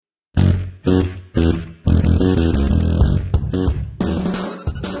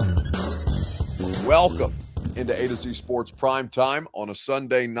Welcome into A to Z Sports Prime Time on a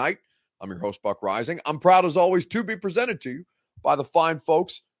Sunday night. I'm your host, Buck Rising. I'm proud, as always, to be presented to you by the fine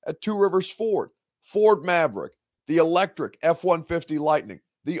folks at Two Rivers Ford, Ford Maverick, the electric F-150 Lightning,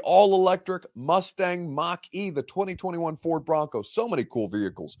 the all-electric Mustang Mach-E, the 2021 Ford Bronco. So many cool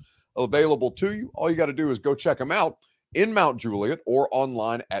vehicles available to you. All you got to do is go check them out in Mount Juliet or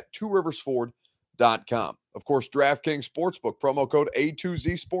online at tworiversford.com. Of course, DraftKings Sportsbook, promo code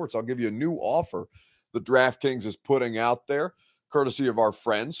A2Z Sports. I'll give you a new offer that DraftKings is putting out there, courtesy of our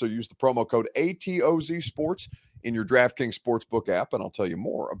friends. So use the promo code ATOZ Sports in your DraftKings Sportsbook app, and I'll tell you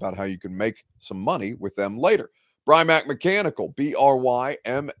more about how you can make some money with them later. Brymak Mechanical,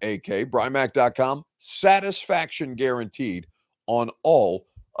 B-R-Y-M-A-K, Brymak.com, satisfaction guaranteed on all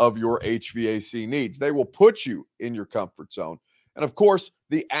of your HVAC needs. They will put you in your comfort zone. And of course,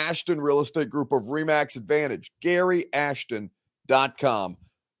 the Ashton Real Estate Group of RE/MAX Advantage, GaryAshton.com,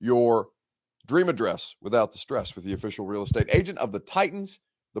 your dream address without the stress, with the official real estate agent of the Titans,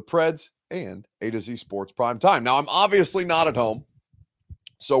 the Preds, and A to Z Sports Prime Time. Now, I'm obviously not at home,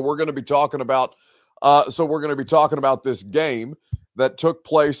 so we're going to be talking about this game that took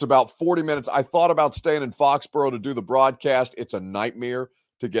place about 40 minutes. I thought about staying in Foxborough to do the broadcast. It's a nightmare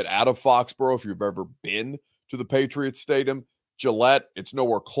to get out of Foxborough if you've ever been to the Patriots Stadium. Gillette, it's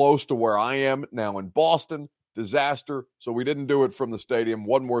nowhere close to where I am now in Boston. Disaster. So we didn't do it from the stadium.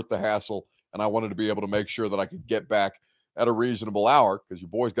 Wasn't worth the hassle. And I wanted to be able to make sure that I could get back at a reasonable hour, because your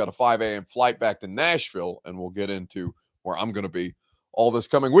boy's got a 5 a.m. flight back to Nashville, and we'll get into where I'm going to be all this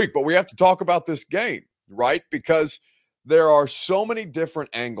coming week. But we have to talk about this game, right? Because there are so many different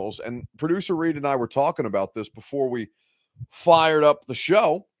angles. And producer Reed and I were talking about this before we fired up the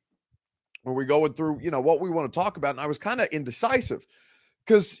show, where we going through, what we want to talk about. And I was kind of indecisive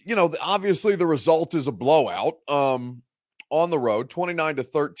because, obviously the result is a blowout on the road.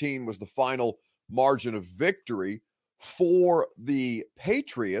 29-13 was the final margin of victory for the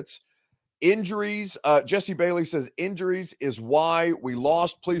Patriots. Injuries, Jesse Bailey says, injuries is why we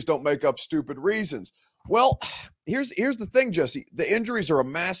lost. Please don't make up stupid reasons. Well, here's the thing, Jesse. The injuries are a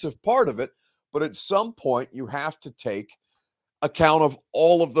massive part of it, but at some point you have to take account of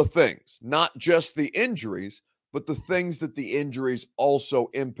all of the things, not just the injuries, but the things that the injuries also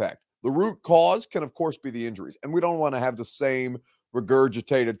impact. The root cause can, of course, be the injuries. And we don't want to have the same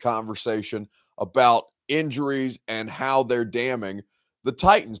regurgitated conversation about injuries and how they're damning the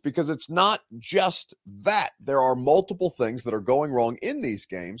Titans, because it's not just that. There are multiple things that are going wrong in these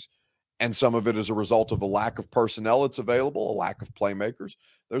games, and some of it is a result of a lack of personnel that's available, a lack of playmakers.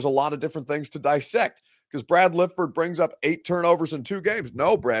 There's a lot of different things to dissect, because Brad Lifford brings up 8 turnovers in 2 games.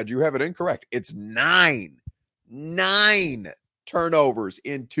 No, Brad, you have it incorrect. It's 9 turnovers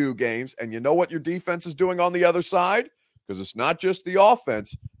in 2 games. And you know what your defense is doing on the other side? Because it's not just the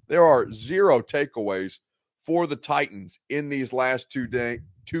offense. There are 0 takeaways for the Titans in these last 2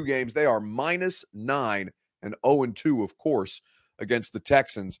 games. They are -9 and 0-2, of course, against the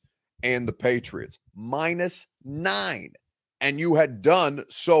Texans and the Patriots. -9. And you had done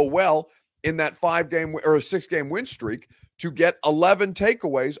so well in that 5-game or a 6-game win streak to get 11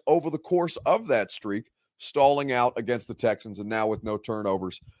 takeaways over the course of that streak, stalling out against the Texans, and now with no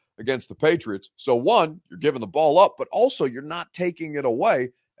turnovers against the Patriots. So one, you're giving the ball up, but also you're not taking it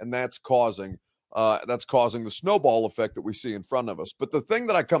away, and that's causing the snowball effect that we see in front of us. But the thing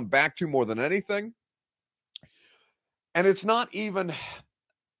that I come back to more than anything, and it's not even,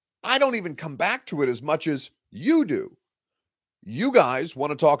 I don't even come back to it as much as you do. You guys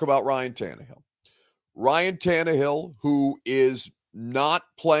want to talk about Ryan Tannehill. Ryan Tannehill, who is not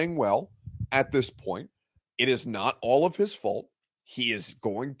playing well at this point. It is not all of his fault. He has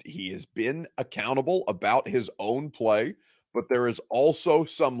been accountable about his own play, but there is also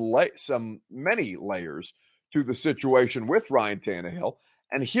many layers to the situation with Ryan Tannehill.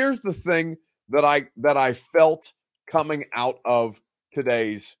 And here's the thing that I felt coming out of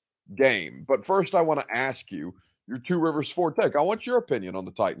today's game. But first, I want to ask you your Two Rivers Ford take. I want your opinion on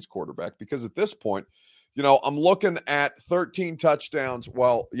the Titans quarterback, because at this point, I'm looking at 13 touchdowns.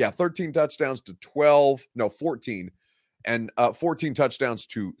 13 touchdowns to 14, and 14 touchdowns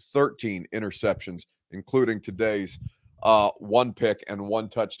to 13 interceptions, including today's 1 pick and 1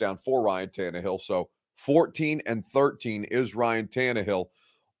 touchdown for Ryan Tannehill. So 14 and 13 is Ryan Tannehill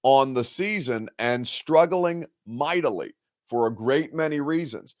on the season, and struggling mightily for a great many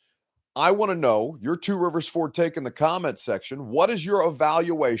reasons. I want to know your Two Rivers Ford take in the comments section. What is your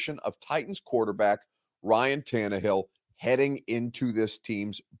evaluation of Titans quarterback Ryan Tannehill heading into this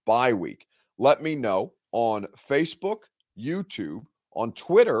team's bye week? Let me know on Facebook, YouTube, on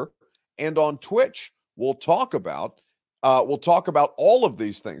Twitter, and on Twitch. We'll talk about We'll talk about all of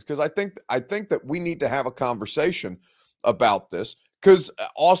these things because I think that we need to have a conversation about this because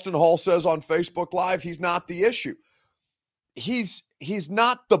Austin Hall says on Facebook Live he's not the issue. He's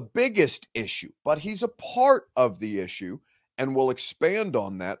not the biggest issue, but he's a part of the issue, and we'll expand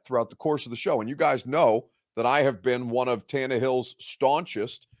on that throughout the course of the show. And you guys know that I have been one of Tannehill's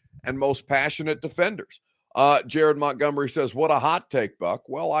staunchest and most passionate defenders. Jared Montgomery says, what a hot take, Buck.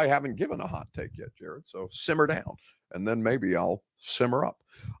 Well, I haven't given a hot take yet, Jared, so simmer down, and then maybe I'll simmer up.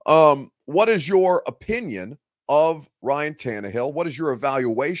 What is your opinion of Ryan Tannehill? What is your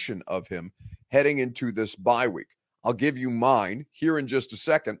evaluation of him heading into this bye week? I'll give you mine here in just a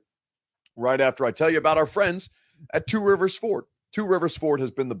second, right after I tell you about our friends at Two Rivers Ford. Two Rivers Ford has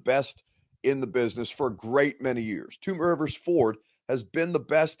been the best in the business for a great many years. Two Rivers Ford has been the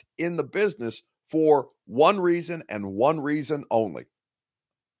best in the business for one reason and one reason only.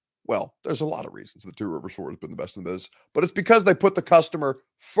 Well, there's a lot of reasons that Two Rivers Ford has been the best in the business, but it's because they put the customer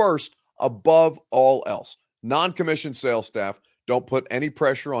first above all else. Non-commissioned sales staff don't put any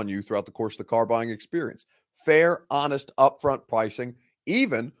pressure on you throughout the course of the car buying experience. Fair, honest, upfront pricing,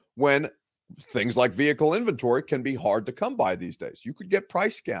 even when things like vehicle inventory can be hard to come by these days. You could get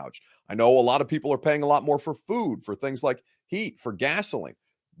price gouged. I know a lot of people are paying a lot more for food, for things like heat, for gasoline.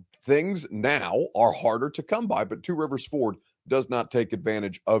 Things now are harder to come by, but Two Rivers Ford does not take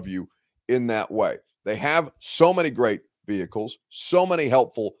advantage of you in that way. They have so many great vehicles, so many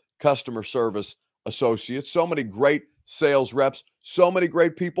helpful customer service associates, so many great sales reps, so many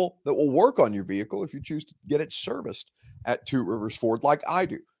great people that will work on your vehicle if you choose to get it serviced at Two Rivers Ford like I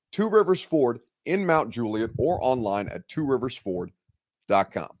do. Two Rivers Ford in Mount Juliet or online at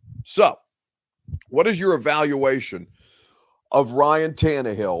tworiversford.com. So, what is your evaluation of Ryan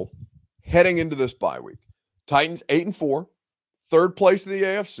Tannehill heading into this bye week? Titans 8-4, third place in the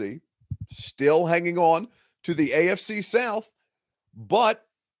AFC, still hanging on to the AFC South, but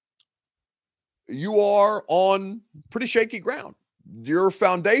you are on pretty shaky ground. Your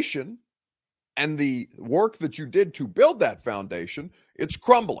foundation and the work that you did to build that foundation, it's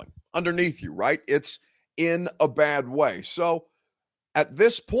crumbling underneath you, right? It's in a bad way. So at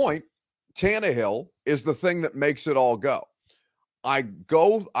this point, Tannehill is the thing that makes it all go. I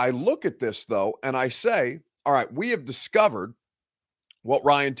look at this, though, and I say, all right, we have discovered what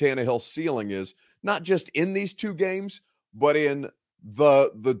Ryan Tannehill's ceiling is, not just in these two games, but in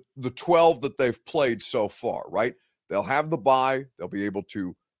the 12 that they've played so far, right? They'll have the bye. They'll be able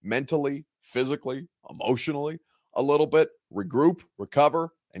to mentally, physically, emotionally, a little bit regroup, recover,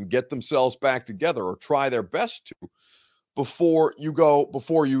 and get themselves back together, or try their best to, before you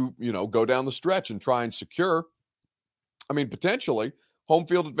go down the stretch and try and secure, potentially home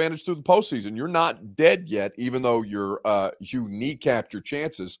field advantage through the postseason. You're not dead yet, even though you kneecapped your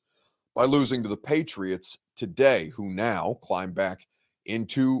chances by losing to the Patriots today, who now climb back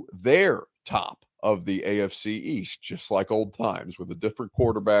into their top of the AFC East, just like old times, with a different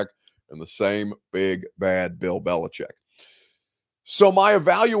quarterback and the same big, bad Bill Belichick. So my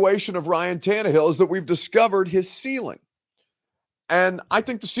evaluation of Ryan Tannehill is that we've discovered his ceiling. And I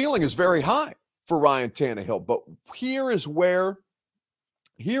think the ceiling is very high for Ryan Tannehill. But here is where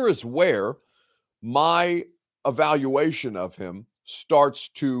my evaluation of him starts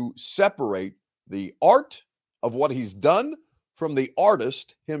to separate the art of what he's done from the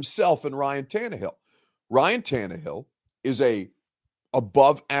artist himself in Ryan Tannehill. Ryan Tannehill is a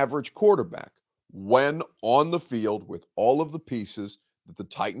above average quarterback when on the field with all of the pieces that the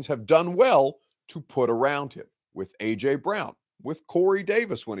Titans have done well to put around him, with A.J. Brown, with Corey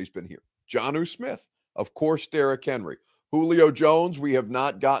Davis when he's been here, Jonnu Smith, of course, Derrick Henry, Julio Jones. We have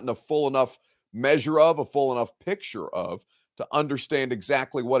not gotten a full enough measure of, a full enough picture of, to understand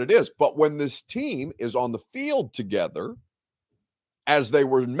exactly what it is. But when this team is on the field together, as they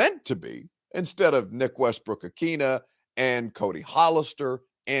were meant to be, instead of Nick Westbrook-Akina and Cody Hollister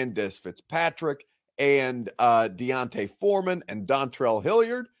and Des Fitzpatrick and Deontay Foreman and Dontrell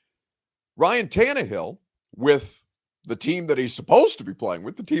Hilliard, Ryan Tannehill, with the team that he's supposed to be playing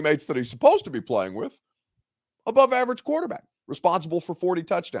with, the teammates that he's supposed to be playing with, above average quarterback, responsible for 40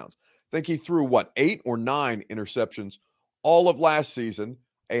 touchdowns. I think he threw, 8 or 9 interceptions all of last season,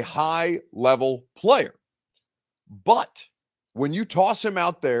 a high-level player. But when you toss him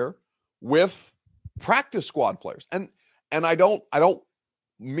out there with practice squad players, and I don't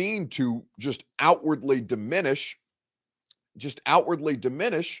mean to just outwardly diminish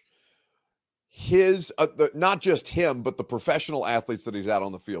his not just him, but the professional athletes that he's out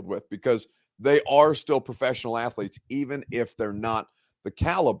on the field with, because they are still professional athletes, even if they're not the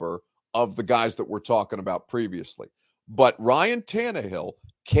caliber of the guys that we're talking about previously. But Ryan Tannehill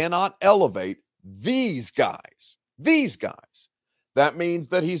cannot elevate these guys, these guys. That means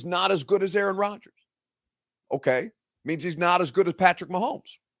that he's not as good as Aaron Rodgers. Okay. Means he's not as good as Patrick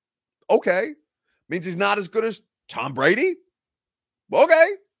Mahomes. Okay. Means he's not as good as Tom Brady. Okay.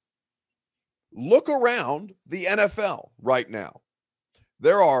 Look around the NFL right now.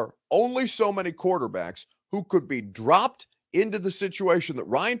 There are only so many quarterbacks who could be dropped into the situation that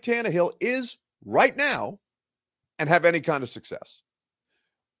Ryan Tannehill is right now and have any kind of success.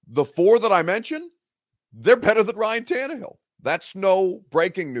 The four that I mentioned, they're better than Ryan Tannehill. That's no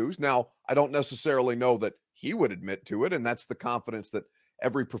breaking news. Now, I don't necessarily know that he would admit to it, and that's the confidence that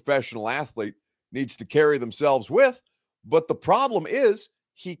every professional athlete needs to carry themselves with. But the problem is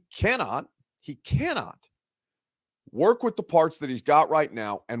he cannot work with the parts that he's got right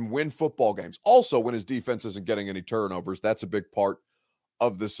now and win football games. Also, when his defense isn't getting any turnovers, that's a big part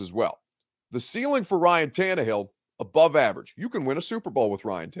of this as well. The ceiling for Ryan Tannehill, above average. You can win a Super Bowl with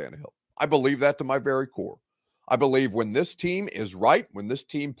Ryan Tannehill. I believe that to my very core. I believe when this team is right, when this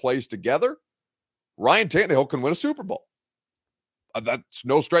team plays together, Ryan Tannehill can win a Super Bowl. That's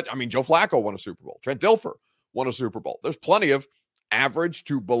no stretch. I mean, Joe Flacco won a Super Bowl. Trent Dilfer won a Super Bowl. There's plenty of average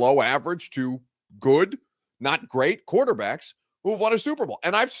to below average to good, not great quarterbacks who have won a Super Bowl.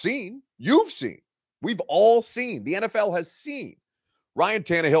 And I've seen, you've seen, we've all seen, the NFL has seen Ryan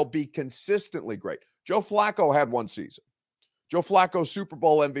Tannehill be consistently great. Joe Flacco had one season. Joe Flacco, Super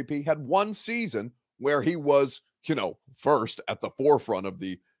Bowl MVP, had one season where he was, first at the forefront of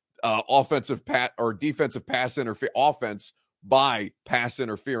the defensive pass offense by pass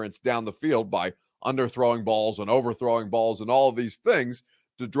interference down the field by underthrowing balls and overthrowing balls and all of these things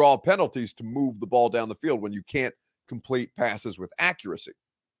to draw penalties to move the ball down the field when you can't complete passes with accuracy.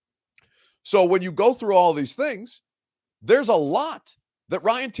 So when you go through all these things, there's a lot that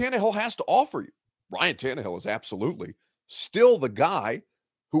Ryan Tannehill has to offer you. Ryan Tannehill is absolutely still the guy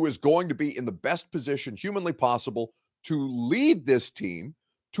who is going to be in the best position humanly possible to lead this team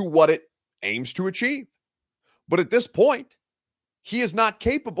to what it aims to achieve. But at this point, he is not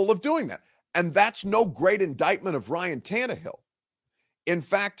capable of doing that. And that's no great indictment of Ryan Tannehill. In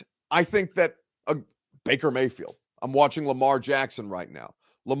fact, I think that Baker Mayfield, I'm watching Lamar Jackson right now.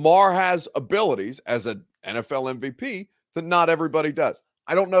 Lamar has abilities as an NFL MVP that not everybody does.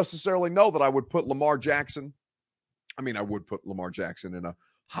 I don't necessarily know that I would put Lamar Jackson. I mean, I would put Lamar Jackson in a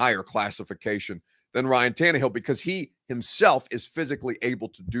higher classification than Ryan Tannehill because he himself is physically able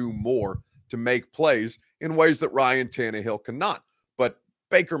to do more to make plays in ways that Ryan Tannehill cannot. But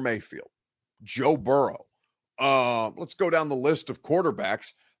Baker Mayfield, Joe Burrow, let's go down the list of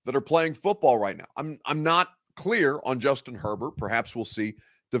quarterbacks that are playing football right now. I'm not clear on Justin Herbert. Perhaps we'll see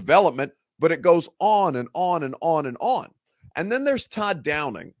development, but it goes on and on and on and on. And then there's Todd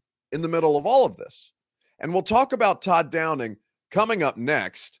Downing in the middle of all of this. And we'll talk about Todd Downing coming up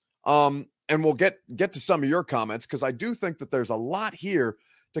next. And we'll get to some of your comments because I do think that there's a lot here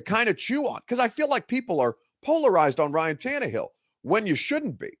to kind of chew on because I feel like people are polarized on Ryan Tannehill when you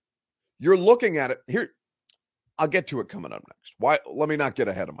shouldn't be. You're looking at it here. I'll get to it coming up next. Why? Let me not get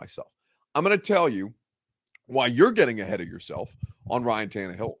ahead of myself. I'm going to tell you why you're getting ahead of yourself on Ryan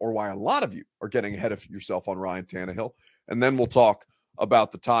Tannehill or why a lot of you are getting ahead of yourself on Ryan Tannehill. And then we'll talk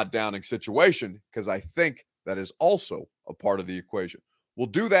about the Todd Downing situation because I think that is also a part of the equation. We'll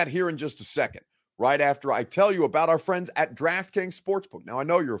do that here in just a second, right after I tell you about our friends at DraftKings Sportsbook. Now, I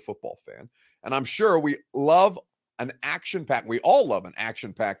know you're a football fan, and I'm sure we love an action-packed, we all love an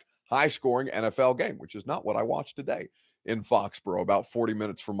action-packed, high-scoring NFL game, which is not what I watched today in Foxborough, about 40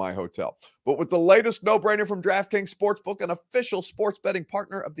 minutes from my hotel. But with the latest no-brainer from DraftKings Sportsbook, an official sports betting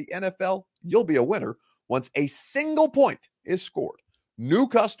partner of the NFL, you'll be a winner once a single point is scored. New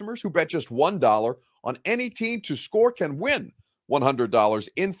customers who bet just $1 on any team to score can win $100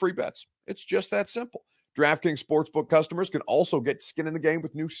 in free bets. It's just that simple. DraftKings Sportsbook customers can also get skin in the game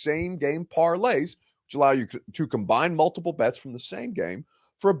with new same-game parlays, which allow you to combine multiple bets from the same game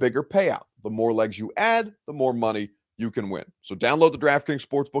for a bigger payout. The more legs you add, the more money you can win. So download the DraftKings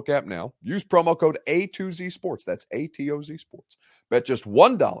Sportsbook app now. Use promo code A2Z Sports. That's ATOZ Sports. Bet just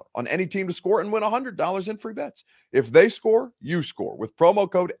 $1 on any team to score and win $100 in free bets. If they score, you score with promo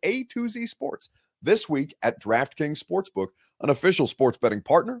code A2Z Sports this week at DraftKings Sportsbook, an official sports betting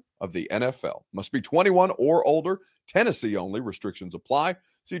partner of the NFL. Must be 21 or older. Tennessee only. Restrictions apply.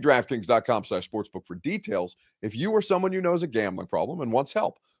 See DraftKings.com/sportsbook for details. If you or someone you know has a gambling problem and wants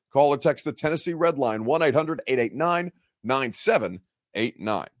help, call or text the Tennessee Red Line,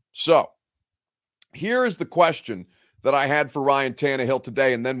 1-800-889-9789. So here is the question that I had for Ryan Tannehill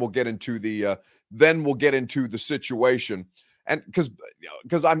today, and then we'll get into the situation. And because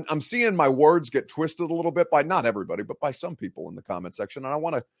I'm seeing my words get twisted a little bit by not everybody, but by some people in the comment section, and I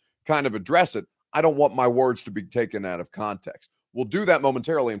want to kind of address it. I don't want my words to be taken out of context. We'll do that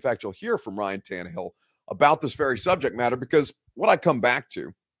momentarily. In fact, you'll hear from Ryan Tannehill about this very subject matter, because what I come back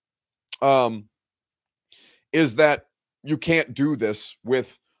to is that you can't do this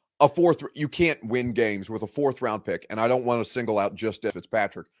with you can't win games with a fourth round pick. And I don't want to single out just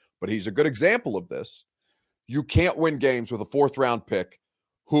Fitzpatrick, but he's a good example of this. You can't win games with a fourth round pick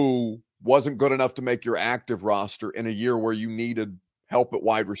who wasn't good enough to make your active roster in a year where you needed help at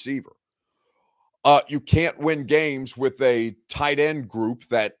wide receiver. You can't win games with a tight end group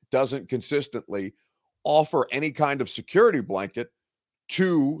that doesn't consistently offer any kind of security blanket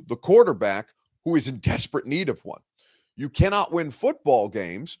to the quarterback who is in desperate need of one. You cannot win football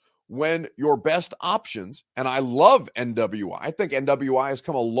games when your best options, and I love NWI. I think NWI has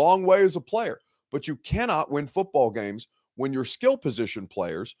come a long way as a player, but you cannot win football games when your skill position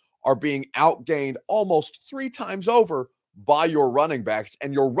players are being outgained almost 3 times over by your running backs,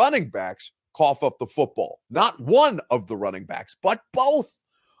 and your running backs cough up the football. Not one of the running backs, but both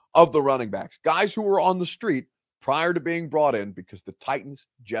of the running backs. Guys who were on the street prior to being brought in because the Titans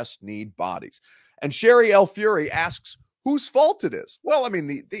just need bodies. And Sherry L. Fury asks whose fault it is. Well, I mean,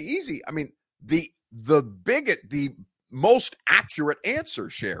 the most accurate answer,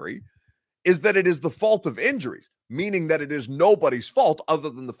 Sherry, is that it is the fault of injuries, meaning that it is nobody's fault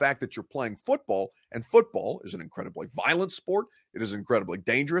other than the fact that you're playing football, and football is an incredibly violent sport. It is an incredibly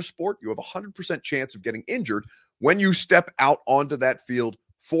dangerous sport. You have a 100% chance of getting injured when you step out onto that field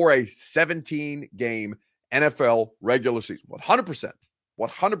for a 17-game NFL regular season. 100%.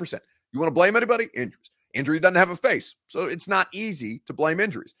 100%. You want to blame anybody? Injuries. Injury doesn't have a face, so it's not easy to blame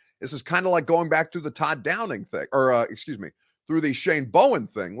injuries. This is kind of like going back to the Todd Downing thing, through the Shane Bowen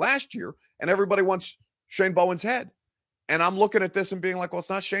thing last year, and everybody wants Shane Bowen's head. And I'm looking at this and being like, well, it's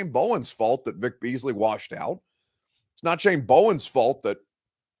not Shane Bowen's fault that Vic Beasley washed out. It's not Shane Bowen's fault that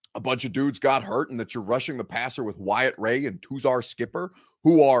a bunch of dudes got hurt and that you're rushing the passer with Wyatt Ray and Tuzar Skipper,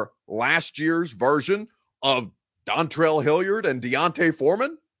 who are last year's version of Dontrell Hilliard and Deontay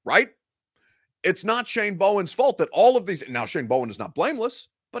Foreman, right? It's not Shane Bowen's fault that all of these. Now, Shane Bowen is not blameless,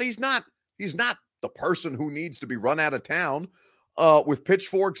 but he's not the person who needs to be run out of town with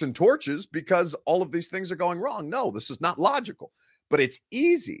pitchforks and torches because all of these things are going wrong. No, this is not logical, but it's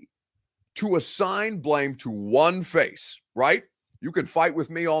easy to assign blame to one face, right? You can fight with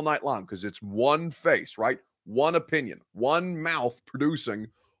me all night long because it's one face, right? One opinion, one mouth producing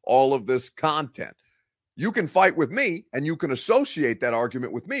all of this content. You can fight with me and you can associate that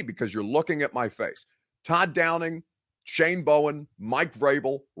argument with me because you're looking at my face. Todd Downing, Shane Bowen, Mike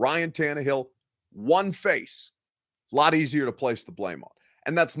Vrabel, Ryan Tannehill, one face. A lot easier to place the blame on.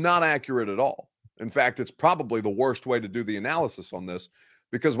 And that's not accurate at all. In fact, it's probably the worst way to do the analysis on this,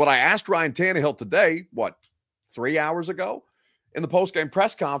 because what I asked Ryan Tannehill today, 3 hours ago in the postgame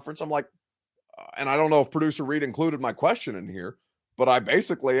press conference, I'm like, and I don't know if producer Reed included my question in here, but I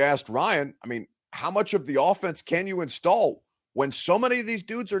basically asked Ryan, how much of the offense can you install when so many of these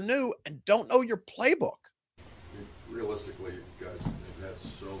dudes are new and don't know your playbook? Realistically, you guys have had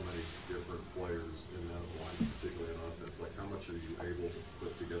so many different players in that line, particularly in offense. Like, how much are you able to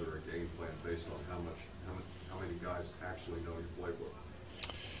put together a game plan based on how many guys actually know your playbook?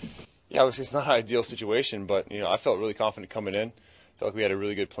 Yeah, obviously it's not an ideal situation, but I felt really confident coming in. I felt like we had a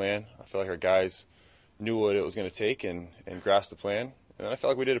really good plan. I felt like our guys knew what it was going to take and grasped the plan. And I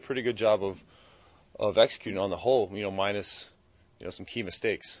felt like we did a pretty good job of executing on the whole, minus some key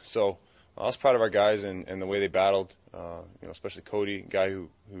mistakes. So I was proud of our guys and the way they battled. Especially Cody, guy who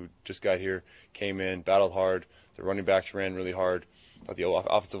just got here, came in, battled hard. The running backs ran really hard. Thought the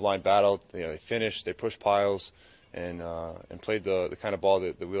offensive line battled. They finished, they pushed piles, and played the kind of ball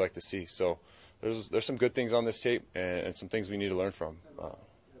that we like to see. So there's some good things on this tape and some things we need to learn from.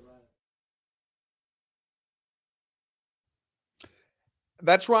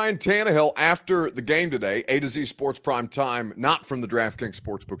 That's Ryan Tannehill after the game today. A to Z Sports Prime Time, not from the DraftKings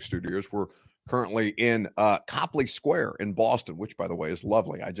Sportsbook Studios. We're currently in Copley Square in Boston, which, by the way, is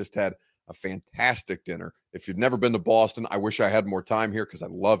lovely. I just had a fantastic dinner. If you've never been to Boston, I wish I had more time here because I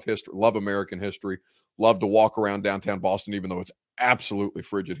love history, love American history, love to walk around downtown Boston, even though it's absolutely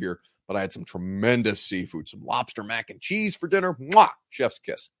frigid here. But I had some tremendous seafood, some lobster mac and cheese for dinner. Mwah! Chef's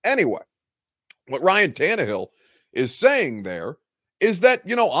kiss. Anyway, what Ryan Tannehill is saying there is that,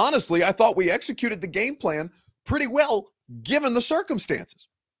 honestly, I thought we executed the game plan pretty well given the circumstances.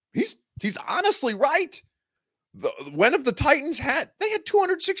 He's honestly right. When have the Titans had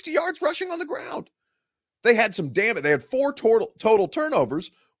 260 yards rushing on the ground. They had some damage. They had 4 total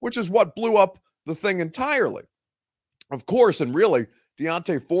turnovers, which is what blew up the thing entirely. Of course, and really,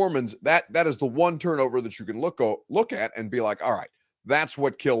 Deontay Foreman's, that is the one turnover that you can look at and be like, all right, that's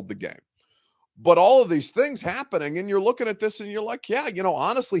what killed the game. But all of these things happening, and you're looking at this and you're like, yeah,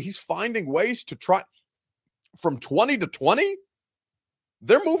 honestly, he's finding ways to try from 20 to 20.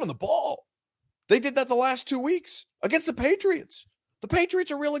 They're moving the ball. They did that the last 2 weeks against the Patriots. The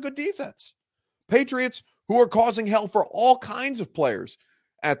Patriots are really good defense. Patriots who are causing hell for all kinds of players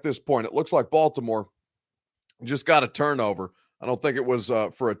at this point. It looks like Baltimore just got a turnover. I don't think it was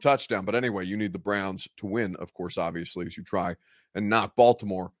for a touchdown. But anyway, you need the Browns to win, of course, obviously, as you try and knock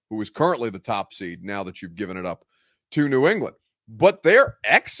Baltimore, who is currently the top seed now that you've given it up to New England. But they're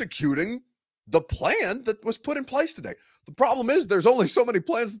executing the plan that was put in place today. The problem is there's only so many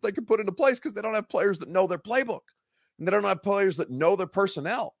plans that they can put into place because they don't have players that know their playbook. And they don't have players that know their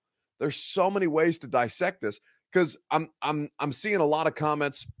personnel. There's so many ways to dissect this because I'm seeing a lot of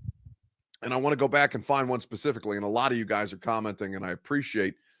comments, and I want to go back and find one specifically. And a lot of you guys are commenting, and I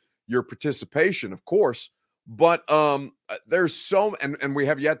appreciate your participation, of course. But there's so, and we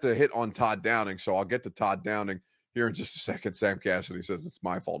have yet to hit on Todd Downing, so I'll get to Todd Downing here in just a second. Sam Cassidy says it's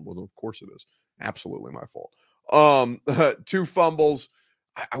my fault. Well, of course it is. Absolutely my fault. 2 fumbles.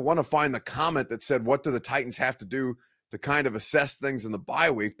 I want to find the comment that said, what do the Titans have to do to kind of assess things in the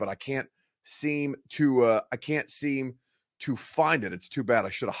bye week? But I can't seem to find it. It's too bad. I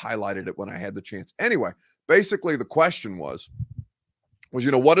should have highlighted it when I had the chance. Anyway, basically the question was,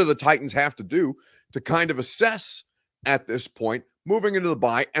 what do the Titans have to do to kind of assess at this point, moving into the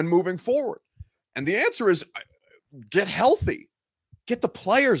bye and moving forward? And the answer is get healthy, get the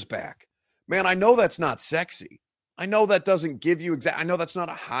players back. Man, I know that's not sexy. I know that doesn't give you I know that's not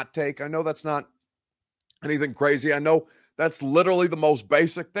a hot take. I know that's not anything crazy. I know that's literally the most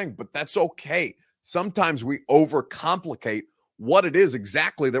basic thing, but that's okay. Sometimes we overcomplicate what it is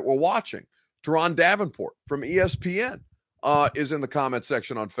exactly that we're watching. Teron Davenport from ESPN is in the comment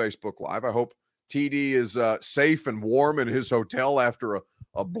section on Facebook Live. I hope TD is safe and warm in his hotel after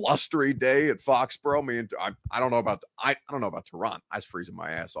a blustery day at Foxborough. I don't know about Teron. I was freezing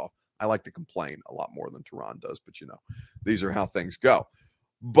my ass off. I like to complain a lot more than Teron does, but these are how things go.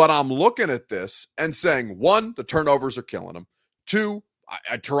 But I'm looking at this and saying, 1, the turnovers are killing him. 2,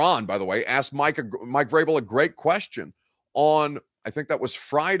 Teron, by the way, asked Mike Vrabel a great question on, I think that was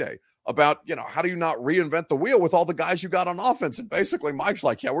Friday, about, how do you not reinvent the wheel with all the guys you got on offense? And basically Mike's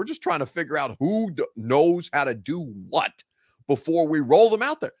like, yeah, we're just trying to figure out who knows how to do what before we roll them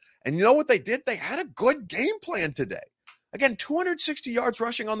out there. And you know what they did? They had a good game plan today. Again, 260 yards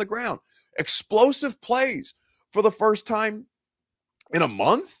rushing on the ground, explosive plays for the first time in a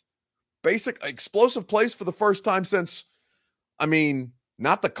month, basic explosive plays for the first time since,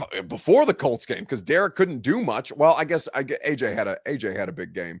 not before the Colts game, because Derek couldn't do much. Well, I guess AJ had a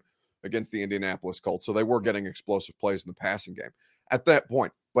big game against the Indianapolis Colts, so they were getting explosive plays in the passing game at that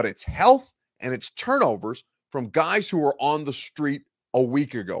point. But it's health and it's turnovers from guys who were on the street a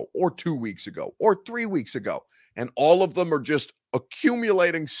week ago or 2 weeks ago or 3 weeks ago. And all of them are just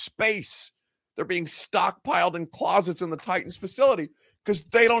accumulating space. They're being stockpiled in closets in the Titans facility because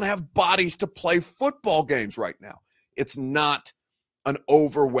they don't have bodies to play football games right now. It's not an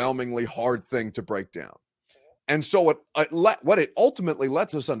overwhelmingly hard thing to break down. And so what it ultimately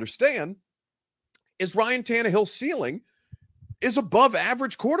lets us understand is Ryan Tannehill's ceiling is above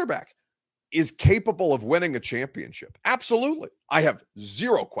average quarterback, is capable of winning a championship. Absolutely. I have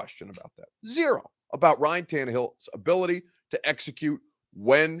zero question about that. Zero about Ryan Tannehill's ability to execute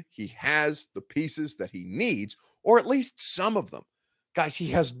when he has the pieces that he needs, or at least some of them. Guys, he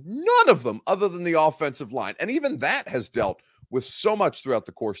has none of them other than the offensive line. And even that has dealt with so much throughout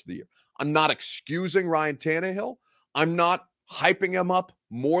the course of the year. I'm not excusing Ryan Tannehill. I'm not hyping him up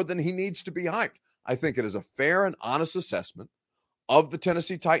more than he needs to be hyped. I think it is a fair and honest assessment of the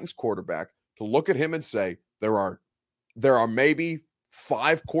Tennessee Titans quarterback to look at him and say, there are maybe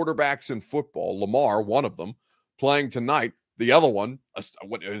 5 quarterbacks in football, Lamar, one of them, playing tonight. The other one,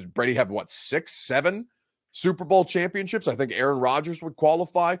 does Brady have 6, 7 Super Bowl championships? I think Aaron Rodgers would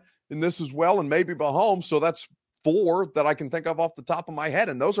qualify in this as well, and maybe Mahomes. So that's 4 that I can think of off the top of my head,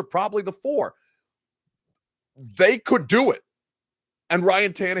 and those are probably the 4. They could do it, and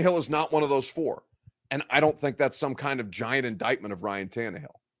Ryan Tannehill is not one of those 4. And I don't think that's some kind of giant indictment of Ryan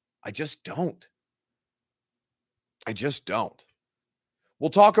Tannehill. I just don't. We'll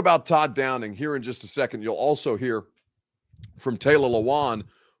talk about Todd Downing here in just a second. You'll also hear from Taylor Lewan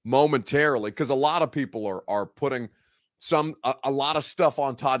momentarily, because a lot of people are putting a lot of stuff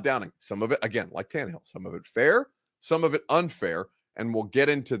on Todd Downing. Some of it, again, like Tannehill, some of it fair, some of it unfair, and we'll get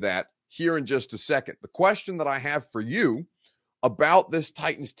into that here in just a second. The question that I have for you about this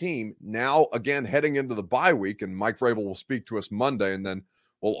Titans team now, again, heading into the bye week, and Mike Vrabel will speak to us Monday, and then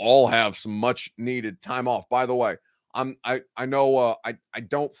we'll all have some much-needed time off. By the way, I know I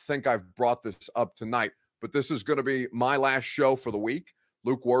don't think I've brought this up tonight, but this is going to be my last show for the week.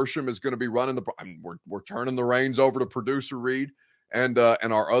 Luke Worsham is going to be running we're turning the reins over to producer Reed and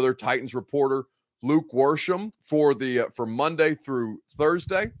our other Titans reporter Luke Worsham for Monday through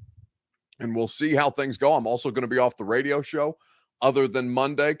Thursday, and we'll see how things go. I'm also going to be off the radio show other than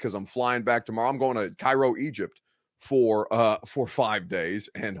Monday because I'm flying back tomorrow. I'm going to Cairo, Egypt for 5 days,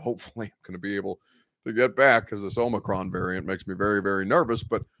 and hopefully I'm going to be able to get back because this Omicron variant makes me very, very nervous.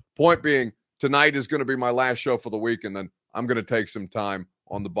 But point being, tonight is going to be my last show for the week, and then I'm going to take some time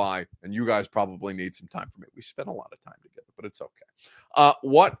on the bye, and you guys probably need some time for me. We spent a lot of time together, but it's okay.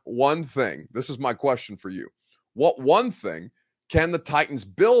 What one thing, this is my question for you, what one thing can the Titans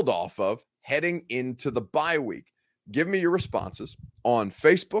build off of heading into the bye week? Give me your responses on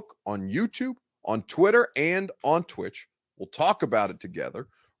Facebook, on YouTube, on Twitter, and on Twitch. We'll talk about it together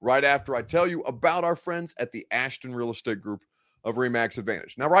right after I tell you about our friends at the Ashton Real Estate Group of RE/MAX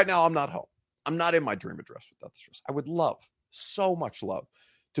Advantage. Now, right now, I'm not home. I'm not in my dream address without the stress. I would love, so much love,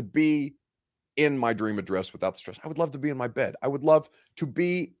 to be in my dream address without the stress. I would love to be in my bed. I would love to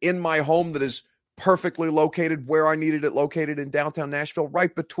be in my home that is perfectly located where I needed it located in downtown Nashville,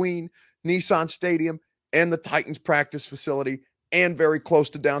 right between Nissan Stadium and the Titans practice facility, and very close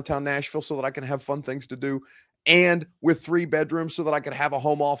to downtown Nashville so that I can have fun things to do, and with 3 bedrooms so that I could have a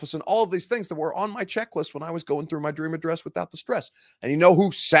home office, and all of these things that were on my checklist when I was going through my dream address without the stress. And you know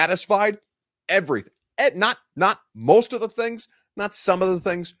who satisfied everything? Not most of the things, not some of the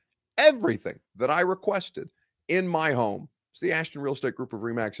things, everything that I requested in my home. It's the Ashton Real Estate Group of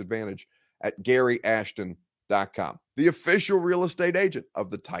RE/MAX Advantage at GaryAshton.com, the official real estate agent of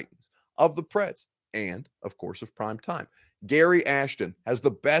the Titans, of the Preds, and, of course, of Prime Time. Gary Ashton has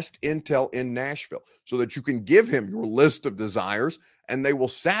the best intel in Nashville so that you can give him your list of desires, and they will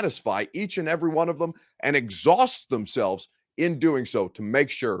satisfy each and every one of them and exhaust themselves in doing so to make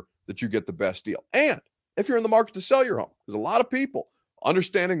sure that you get the best deal. And if you're in the market to sell your home, there's a lot of people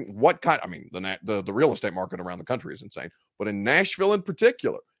understanding what kind, I mean, the real estate market around the country is insane, but in Nashville in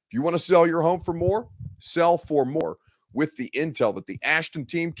particular, if you want to sell your home for more, sell for more with the intel that the Ashton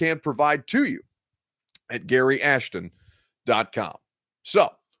team can provide to you at GaryAshton.com. So,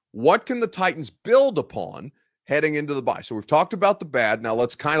 what can the Titans build upon heading into the bye? So, we've talked about the bad. Now,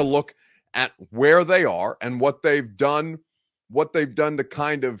 let's kind of look at where they are and what they've done to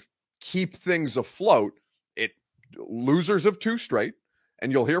kind of keep things afloat. Losers of 2 straight,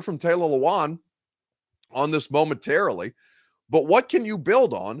 and you'll hear from Taylor Lewan on this momentarily. But what can you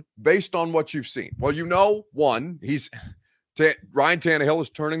build on based on what you've seen? Well, you know, one, Ryan Tannehill is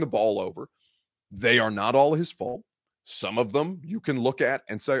turning the ball over. They are not all his fault. Some of them you can look at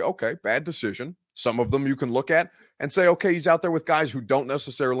and say, okay, bad decision. Some of them you can look at and say, okay, he's out there with guys who don't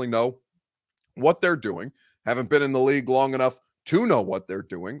necessarily know what they're doing, haven't been in the league long enough to know what they're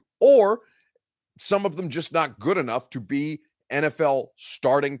doing, or some of them just not good enough to be NFL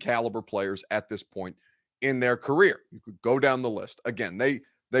starting caliber players at this point in their career. You could go down the list. Again, they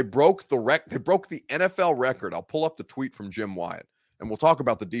broke the NFL record. I'll pull up the tweet from Jim Wyatt, and we'll talk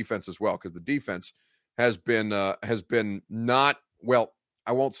about the defense as well, because the defense has been not, well,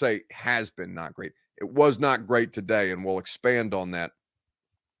 I won't say has been not great. It was not great today, and we'll expand on that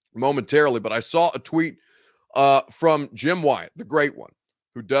momentarily. But I saw a tweet from Jim Wyatt, the great one,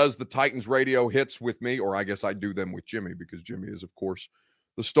 who does the Titans radio hits with me, or I guess I do them with Jimmy, because Jimmy is, of course,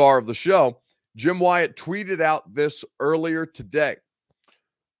 the star of the show. Jim Wyatt tweeted out this earlier today.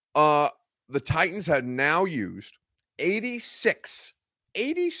 The Titans had now used 86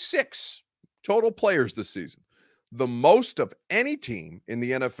 total players this season, the most of any team in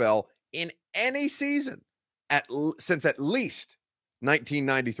the NFL in any season since at least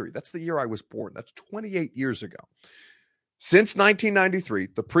 1993. That's the year I was born. That's 28 years ago. Since 1993,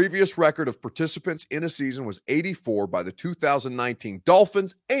 the previous record of participants in a season was 84 by the 2019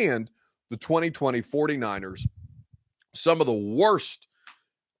 Dolphins and the 2020 49ers, some of the worst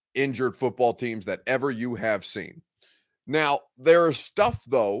injured football teams that ever you have seen. Now, there is stuff,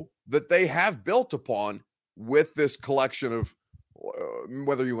 though, that they have built upon with this collection of,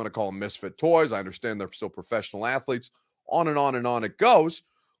 whether you want to call them misfit toys, I understand they're still professional athletes, on and on and on it goes.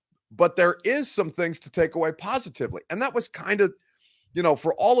 But there is some things to take away positively. And that was kind of,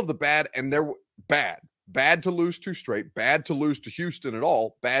 for all of the bad, and they're bad to lose 2 straight, bad to lose to Houston at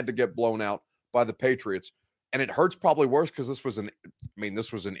all, bad to get blown out by the Patriots. And it hurts probably worse because this was an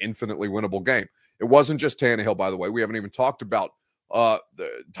infinitely winnable game. It wasn't just Tannehill, by the way. We haven't even talked about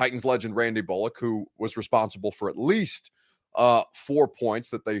the Titans legend Randy Bullock, who was responsible for at least 4 points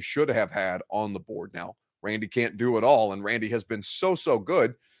that they should have had on the board. Now, Randy can't do it all, and Randy has been so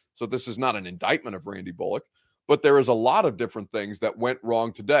good. So this is not an indictment of Randy Bullock. But there is a lot of different things that went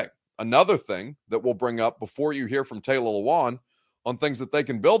wrong today. Another thing that we'll bring up before you hear from Taylor Lewan on things that they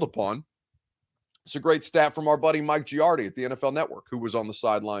can build upon. It's a great stat from our buddy Mike Giardi at the NFL Network, who was on the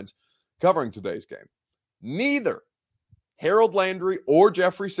sidelines covering today's game. Neither Harold Landry or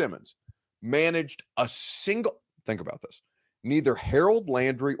Jeffrey Simmons managed a single, think about this, neither Harold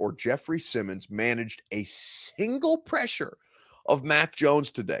Landry or Jeffrey Simmons managed a single pressure of Mac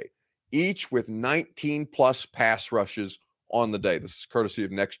Jones today, each with 19-plus pass rushes on the day. This is courtesy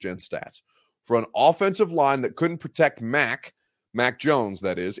of Next Gen Stats. For an offensive line that couldn't protect Mac Jones,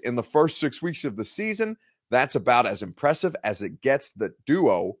 that is, in the first 6 weeks of the season, that's about as impressive as it gets. The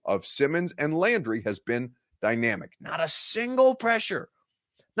duo of Simmons and Landry has been dynamic. Not a single pressure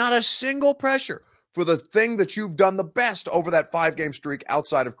for the thing that you've done the best over that 5-game streak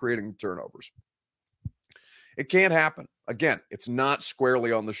outside of creating turnovers. It can't happen. Again, it's not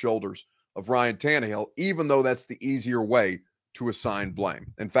squarely on the shoulders of Ryan Tannehill, even though that's the easier way to assign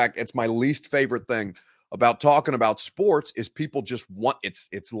blame. In fact, it's my least favorite thing about talking about sports is people just want,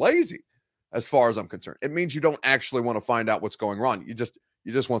 it's lazy as far as I'm concerned. It means you don't actually want to find out what's going wrong. You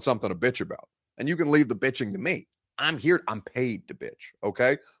just want something to bitch about. And you can leave the bitching to me. I'm paid to bitch,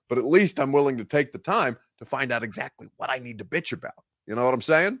 okay? But at least I'm willing to take the time to find out exactly what I need to bitch about. You know what I'm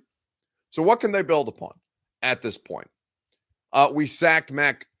saying? So what can they build upon at this point? We sacked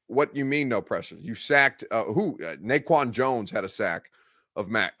Mac. What you mean no pressure? You sacked who? Naquan Jones had a sack of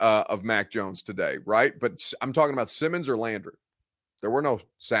Mac Jones today, right? But I'm talking about Simmons or Landry. There were no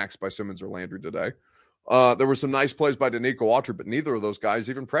sacks by Simmons or Landry today. There were some nice plays by Danico Autry, but neither of those guys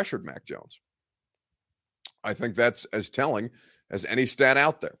even pressured Mac Jones. I think that's as telling as any stat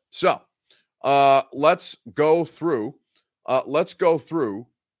out there. So let's go through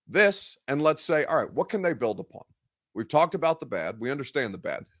this and let's say, all right, what can they build upon? We've talked about the bad. We understand the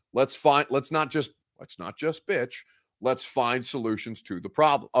bad. Let's not just bitch. Let's find solutions to the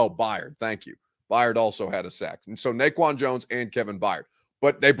problem. Oh, Byard, thank you. Byard also had a sack. And so Naquan Jones and Kevin Byard.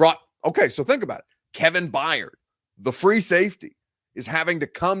 But they okay, so think about it. Kevin Byard, the free safety, is having to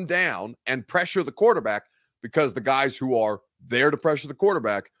come down and pressure the quarterback because the guys who are there to pressure the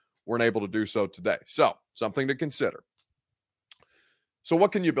quarterback weren't able to do so today. So, something to consider. So,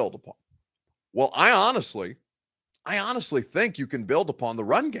 what can you build upon? Well, I honestly think you can build upon the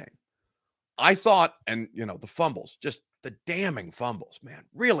run game. I thought, and the fumbles, just the damning fumbles, man,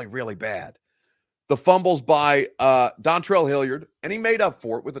 really, really bad. The fumbles by Dontrell Hilliard, and he made up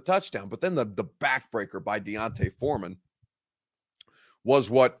for it with a touchdown. But then the backbreaker by Deontay Foreman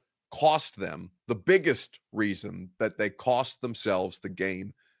was what cost them, the biggest reason that they cost themselves the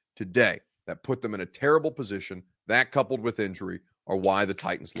game today. That put them in a terrible position. That coupled with injury are why the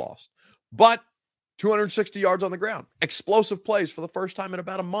Titans lost. But 260 yards on the ground, explosive plays for the first time in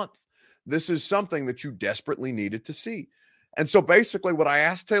about a month. This is something that you desperately needed to see. And so basically what I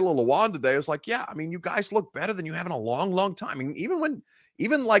asked Taylor Lewan today is like, yeah, I mean, you guys look better than you have in a long, long time. I mean,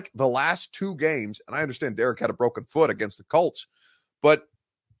 even like the last 2 games, and I understand Derek had a broken foot against the Colts, but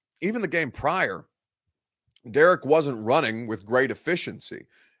even the game prior, Derek wasn't running with great efficiency,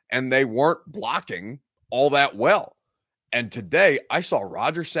 and they weren't blocking all that well. And today, I saw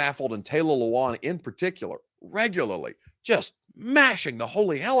Roger Saffold and Taylor Lewan in particular regularly just mashing the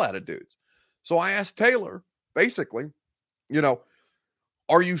holy hell out of dudes. So I asked Taylor, basically,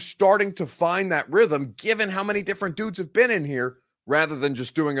 are you starting to find that rhythm given how many different dudes have been in here rather than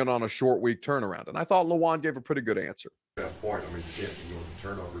just doing it on a short week turnaround? And I thought Lewan gave a pretty good answer. At that point, I mean, you can't be going to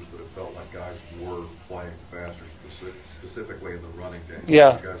turnovers, but it felt like guys were playing faster, specifically in the running game.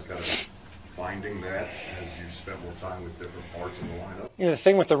 Yeah. You guys kind of finding that as you spent more time with different parts of the lineup? The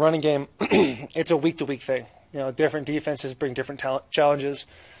thing with the running game, it's a week-to-week thing. Different defenses bring different challenges.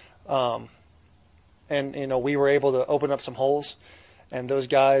 And we were able to open up some holes. And those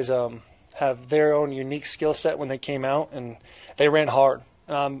guys have their own unique skill set when they came out, and they ran hard.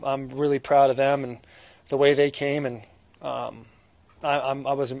 I'm really proud of them and the way they came, and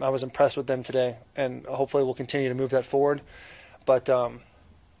I was impressed with them today, and hopefully we'll continue to move that forward. But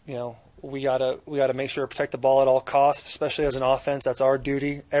we gotta make sure to protect the ball at all costs, especially as an offense. That's our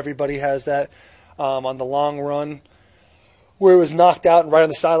duty. Everybody has that. On the long run, where it was knocked out and right on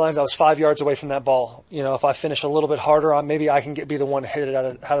the sidelines, I was 5 yards away from that ball. If I finish a little bit harder, maybe I can be the one to hit it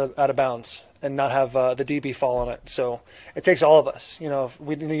out of bounds and not have the DB fall on it. So it takes all of us. You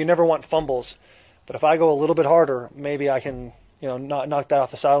never want fumbles, but if I go a little bit harder, maybe I can not knock that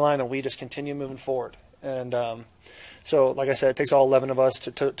off the sideline and we just continue moving forward. And so, like I said, it takes all 11 of us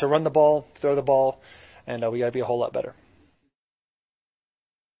to run the ball, throw the ball, and we got to be a whole lot better.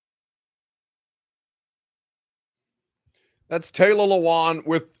 That's Taylor Lewan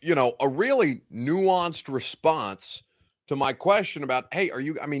with, a really nuanced response to my question about, hey,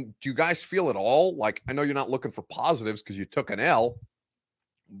 do you guys feel at all? Like, I know you're not looking for positives because you took an L,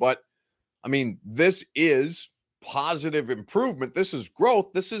 but this is positive improvement. This is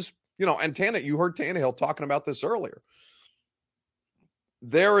growth. This is, and you heard Tannehill talking about this earlier.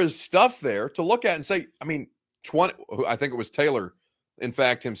 There is stuff there to look at and say, 20, I think it was Taylor, in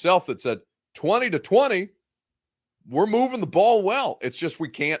fact, himself that said 20-20, we're moving the ball well. It's just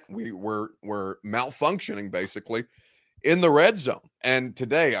we're malfunctioning basically in the red zone. And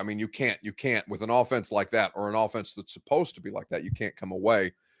today, you can't with an offense like that, or an offense that's supposed to be like that, you can't come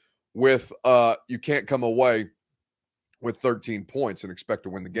away with 13 points and expect to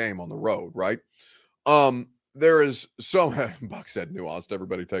win the game on the road, right? There is so Buck said nuanced.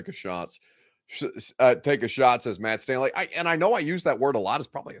 Everybody take a shot. Take a shot, says Matt Stanley. I know I use that word a lot. It's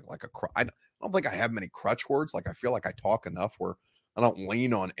probably like I don't think I have many crutch words. Like, I feel like I talk enough where I don't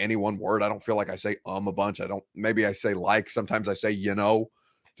lean on any one word. I don't feel like I say a bunch. Maybe I say like. Sometimes I say to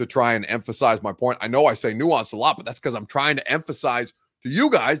try and emphasize my point. I know I say nuanced a lot, but that's because I'm trying to emphasize to you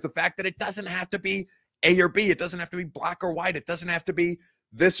guys the fact that it doesn't have to be A or B. It doesn't have to be black or white. It doesn't have to be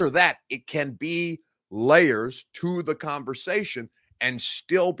this or that. It can be layers to the conversation and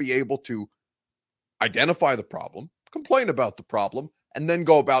still be able to identify the problem, complain about the problem, and then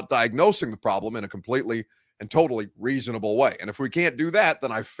go about diagnosing the problem in a completely and totally reasonable way. And if we can't do that,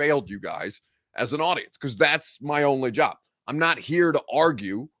 then I failed you guys as an audience, because that's my only job. I'm not here to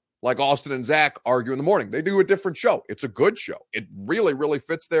argue like Austin and Zach argue in the morning. They do a different show. It's a good show. It really, really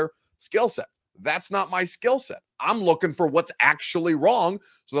fits their skill set. That's not my skill set. I'm looking for what's actually wrong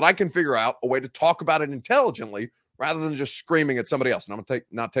so that I can figure out a way to talk about it intelligently rather than just screaming at somebody else. And I'm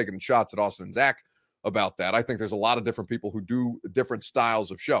not taking shots at Austin and Zach about that. I think there's a lot of different people who do different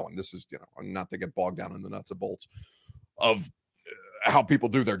styles of show. And this is, not to get bogged down in the nuts and bolts of how people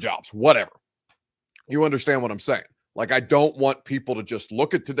do their jobs, whatever. You understand what I'm saying? Like, I don't want people to just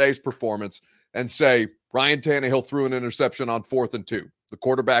look at today's performance and say, Ryan Tannehill threw an interception on 4th and 2. The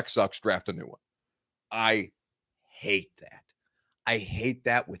quarterback sucks, draft a new one. I hate that. I hate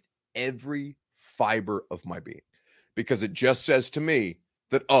that with every fiber of my being, because it just says to me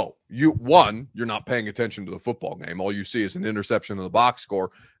that, you're not paying attention to the football game. All you see is an interception in the box score,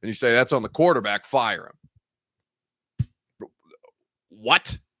 and you say, that's on the quarterback, fire him.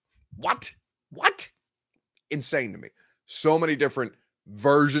 What? Insane to me. So many different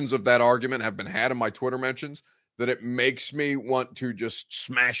versions of that argument have been had in my Twitter mentions that it makes me want to just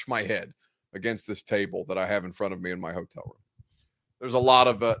smash my head against this table that I have in front of me in my hotel room. There's a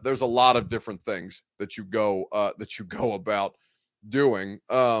lot of different things that you go about doing,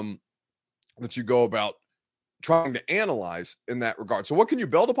 that you go about trying to analyze in that regard. So what can you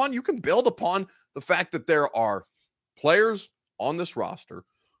build upon? You can build upon the fact that there are players on this roster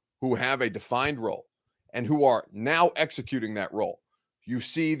who have a defined role and who are now executing that role. You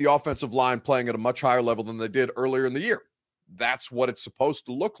see the offensive line playing at a much higher level than they did earlier in the year. That's what it's supposed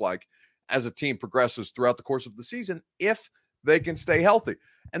to look like as a team progresses throughout the course of the season, if they can stay healthy.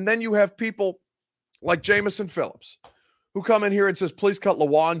 And then you have people like Jamison Phillips, who come in here and says, please cut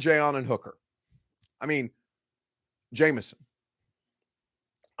Lewan, Jayon, and Hooker. Jamison,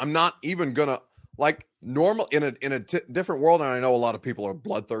 I'm not even going to, like, normal in a different world. And I know a lot of people are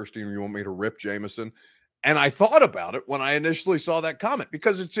bloodthirsty and you want me to rip Jamison. And I thought about it when I initially saw that comment,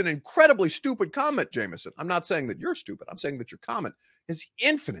 because it's an incredibly stupid comment, Jamison. I'm not saying that you're stupid. I'm saying that your comment is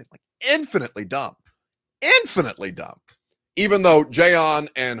infinitely dumb. Infinitely dumb. Even though Jayon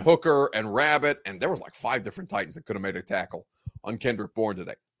and Hooker and Rabbit, and there was like 5 different Titans that could have made a tackle on Kendrick Bourne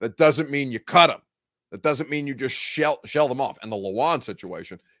today. That doesn't mean you cut them. That doesn't mean you just shell them off. And the Lewan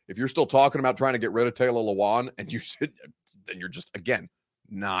situation, if you're still talking about trying to get rid of Taylor Lewan, and then you're just, again,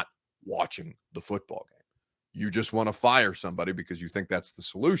 not watching the football game. You just want to fire somebody because you think that's the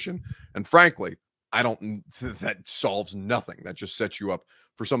solution. And frankly, that solves nothing. That just sets you up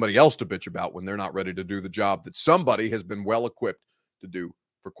for somebody else to bitch about when they're not ready to do the job that somebody has been well equipped to do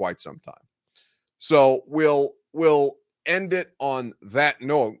for quite some time. So we'll end it on that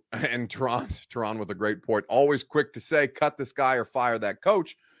note. And Tehran with a great point. Always quick to say, cut this guy or fire that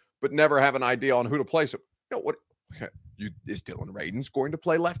coach, but never have an idea on who to place him. Is Dylan Radins going to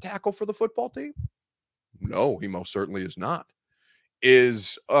play left tackle for the football team? No, he most certainly is not.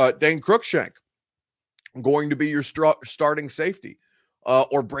 Is Dane Cruikshank going to be your starting safety,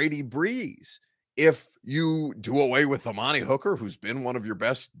 or Brady Breeze if you do away with Amani Hooker, who's been one of your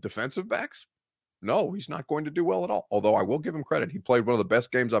best defensive backs? No, he's not going to do well at all. Although I will give him credit. He played one of the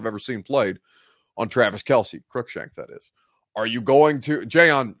best games I've ever seen played on Travis Kelce, Cruikshank, that is. Are you going to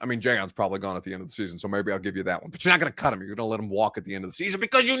Jayon? I mean, Jayon's probably gone at the end of the season, so maybe I'll give you that one. But you're not going to cut him. You're going to let him walk at the end of the season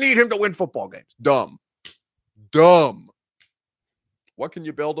because you need him to win football games. Dumb. What can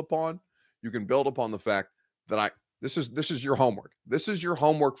you build upon? You can build upon the fact that this is your homework. This is your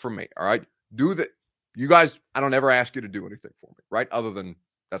homework for me. All right. Do that. You guys, I don't ever ask you to do anything for me, right? Other than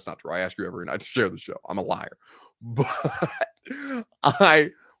that's not true. I ask you every night to share the show. I'm a liar. But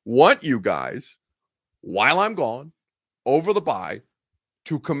I want you guys, while I'm gone, over the bye,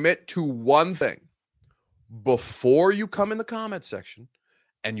 to commit to one thing before you come in the comment section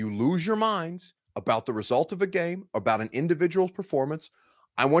and you lose your minds about the result of a game, about an individual's performance.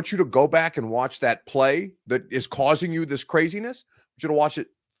 I want you to go back and watch that play that is causing you this craziness. I want you to watch it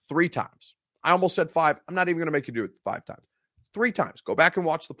 3 times. I almost said 5. I'm not even going to make you do it 5 times. 3 times. Go back and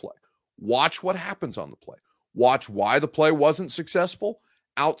watch the play. Watch what happens on the play. Watch why the play wasn't successful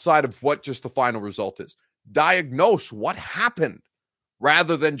outside of what just the final result is. Diagnose what happened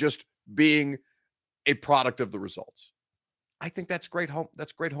rather than just being a product of the results. I think that's great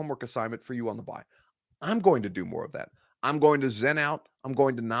homework assignment for you on the bye. I'm going to do more of that. I'm going to zen out. I'm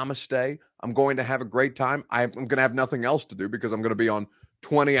going to namaste. I'm going to have a great time. I'm going to have nothing else to do because I'm going to be on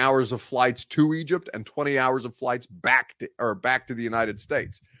 20 hours of flights to Egypt and 20 hours of flights back to the United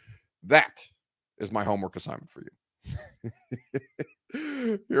States. That is my homework assignment for you.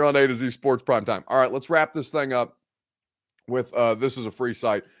 You're on A to Z Sports Primetime. All right, let's wrap this thing up with this is a free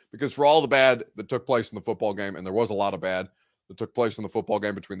site, because for all the bad that took place in the football game, and there was a lot of bad that took place in the football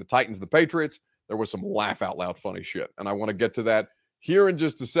game between the Titans and the Patriots, there was some laugh out loud funny shit. And I want to get to that here in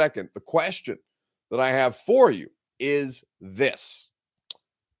just a second. The question that I have for you is this.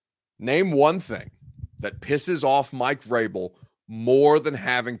 Name one thing that pisses off Mike Vrabel more than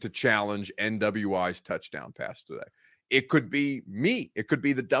having to challenge NWI's touchdown pass today. It could be me. It could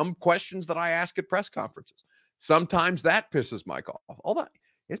be the dumb questions that I ask at press conferences. Sometimes that pisses Mike off. Although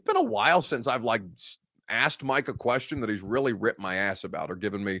it's been a while since I've asked Mike a question that he's really ripped my ass about or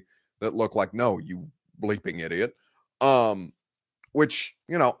given me that look like, no, you bleeping idiot. Which,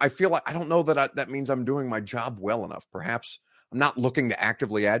 I feel like, I don't know that that means I'm doing my job well enough. Perhaps I'm not looking to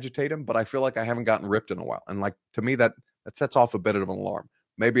actively agitate him, but I feel like I haven't gotten ripped in a while. And to me, that sets off a bit of an alarm.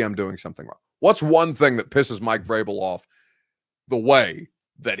 Maybe I'm doing something wrong. What's one thing that pisses Mike Vrabel off the way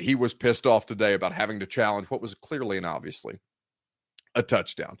that he was pissed off today about having to challenge what was clearly and obviously a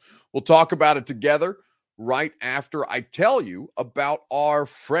touchdown? We'll talk about it together right after I tell you about our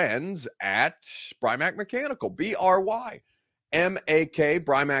friends at Brymak Mechanical, BRYMAK,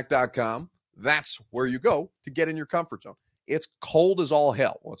 Brymak.com. That's where you go to get in your comfort zone. It's cold as all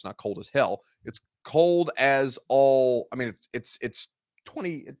hell. Well, it's not cold as hell. It's cold as all, it's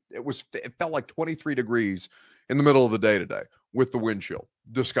 20, it felt like 23 degrees in the middle of the day today with the wind chill.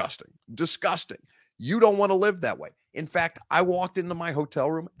 Disgusting. You don't want to live that way. In fact, I walked into my hotel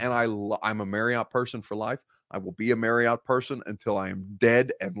room and I'm a Marriott person for life. I will be a Marriott person until I am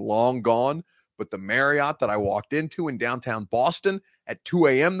dead and long gone. But the Marriott that I walked into in downtown Boston at 2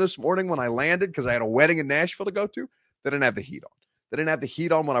 a.m. this morning when I landed, because I had a wedding in Nashville to go to, they didn't have the heat on. They didn't have the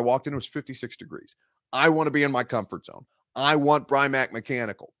heat on when I walked in. It was 56 degrees. I want to be in my comfort zone. I want Brymak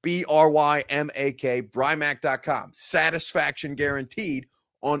Mechanical. BRYMAK, Brymak.com. Satisfaction guaranteed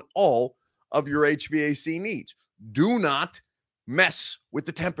on all of your HVAC needs. Do not mess with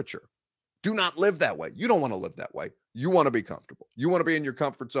the temperature. Do not live that way. You don't want to live that way. You want to be comfortable. You want to be in your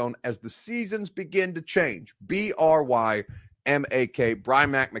comfort zone as the seasons begin to change. BRYMAK,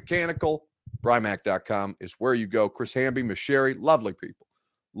 Brymak Mechanical. Brymak.com is where you go. Chris Hamby, Miss Sherry, lovely people.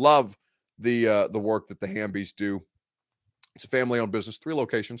 Love the work that the Hambys do. It's a family-owned business, 3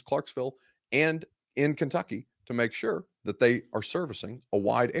 locations, Clarksville and in Kentucky, to make sure that they are servicing a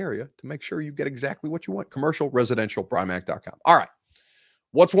wide area to make sure you get exactly what you want. Commercial, residential, Brymak.com. All right.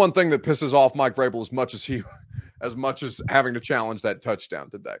 What's one thing that pisses off Mike Vrabel as much as having to challenge that touchdown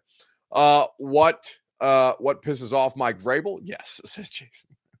today? What pisses off Mike Vrabel? Yes, says Jason.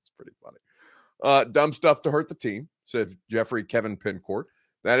 That's pretty funny. Dumb stuff to hurt the team, said Jeffrey Kevin Pincourt.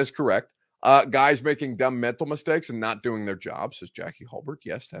 That is correct. Guys making dumb mental mistakes and not doing their job, says Jackie Hulbert.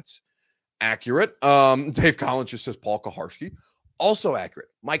 Yes, that's accurate. Dave Collins just says Paul Kaharski. Also accurate.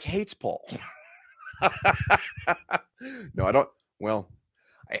 Mike hates Paul. No, I don't. Well,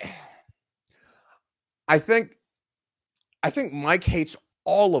 I think Mike hates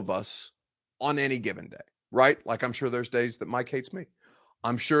all of us on any given day, right? Like, I'm sure there's days that Mike hates me.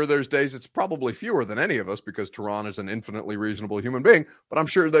 I'm sure there's days it's probably fewer than any of us because Tehran is an infinitely reasonable human being, but I'm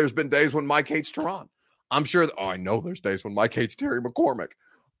sure there's been days when Mike hates Tehran. I'm sure I know there's days when Mike hates Terry McCormick.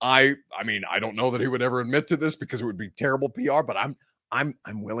 I mean, I don't know that he would ever admit to this because it would be terrible PR, but I'm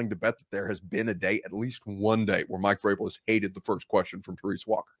willing to bet that there has been a day, at least one day, where Mike Vrabel has hated the first question from Therese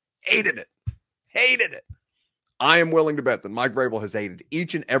Walker. Hated it. I am willing to bet that Mike Vrabel has hated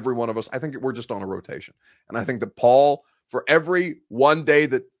each and every one of us. I think we're just on a rotation. And I think that Paul, for every one day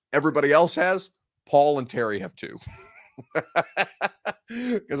that everybody else has, Paul and Terry have two.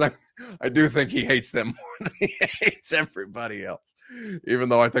 Because I do think he hates them more than he hates everybody else. Even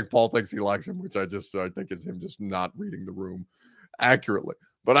though I think Paul thinks he likes him, which I think is him just not reading the room accurately.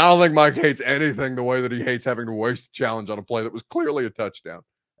 But I don't think Mike hates anything the way that he hates having to waste a challenge on a play that was clearly a touchdown,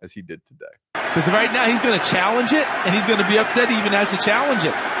 as he did today. Because right now he's going to challenge it, and he's going to be upset he even has to challenge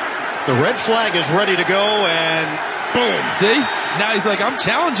it. The red flag is ready to go, and boom. See? Now he's like, I'm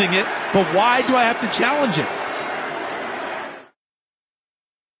challenging it, but why do I have to challenge it?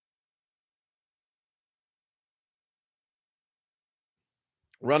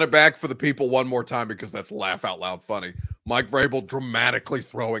 Run it back for the people one more time because that's laugh out loud funny. Mike Vrabel dramatically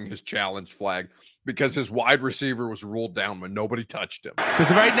throwing his challenge flag because his wide receiver was ruled down when nobody touched him.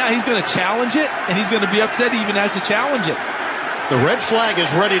 Because right now he's going to challenge it, and he's going to be upset he even has to challenge it. The red flag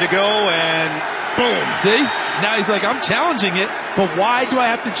is ready to go, and boom. See? Now he's like, I'm challenging it, but why do I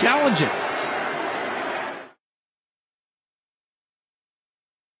have to challenge it?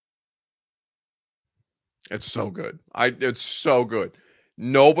 It's so good. It's so good.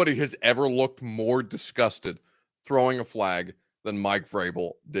 Nobody has ever looked more disgusted throwing a flag than Mike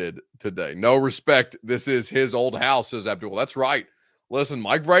Vrabel did today. No respect. This is his old house, says Abdul. That's right. Listen,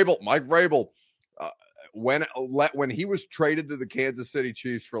 Mike Vrabel, when he was traded to the Kansas City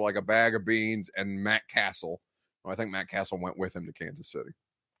Chiefs for like a bag of beans and Matt Castle, I think Matt Castle went with him to Kansas City.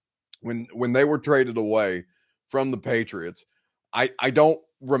 When they were traded away from the Patriots, I don't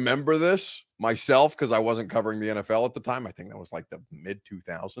remember this myself because I wasn't covering the NFL at the time. I think that was like the mid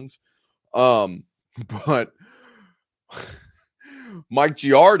 2000s. But Mike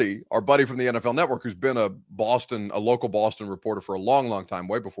Giardi, our buddy from the NFL Network, who's been a local Boston reporter for a long, long time,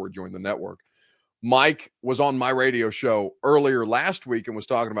 way before he joined the network. Mike was on my radio show earlier last week and was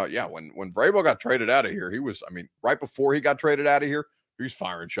talking about, when Vrabel got traded out of here, right before he got traded out of here, he was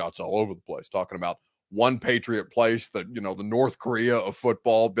firing shots all over the place, talking about one Patriot place that, the North Korea of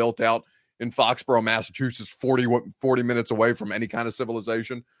football, built out in Foxborough, Massachusetts, 40 minutes away from any kind of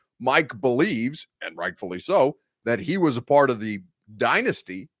civilization. Mike believes, and rightfully so, that he was a part of the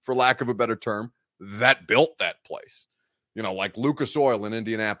dynasty, for lack of a better term, that built that place. Like Lucas Oil in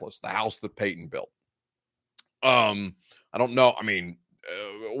Indianapolis, the house that Peyton built. I don't know.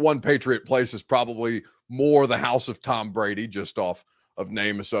 One Patriot place is probably more the house of Tom Brady, just off of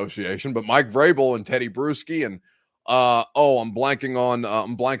name association. But Mike Vrabel and Teddy Bruschi and I'm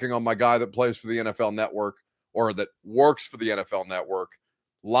blanking on my guy that plays for the NFL Network, or that works for the NFL Network,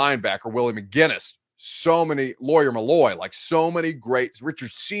 linebacker Willie McGinnis. So many, Lawyer Malloy, like so many great,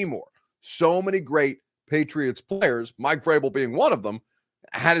 Richard Seymour, so many great Patriots players, Mike Vrabel being one of them,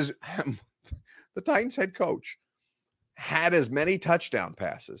 the Titans head coach had as many touchdown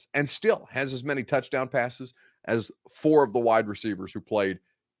passes and still has as many touchdown passes as four of the wide receivers who played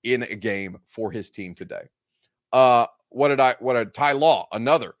in a game for his team today. Ty Law,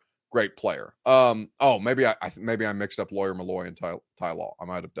 another great player. Maybe I mixed up Lawyer Malloy and Ty Law. I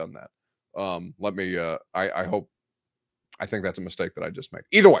might have done that. I think that's a mistake that I just made.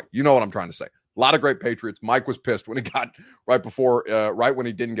 Either way, you know what I'm trying to say. A lot of great Patriots. Mike was pissed when he got right when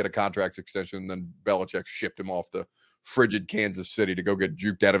he didn't get a contract extension. And then Belichick shipped him off to frigid Kansas City to go get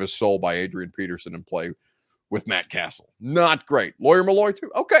juked out of his soul by Adrian Peterson and play with Matt Castle. Not great. Lawyer Malloy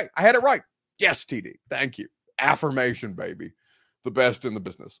too. Okay, I had it right. Yes, TD. Thank you. Affirmation, baby. The best in the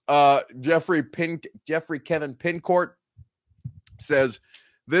business. Jeffrey Kevin Pincourt says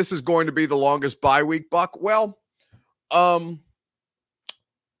this is going to be the longest bye week, Buck. Well,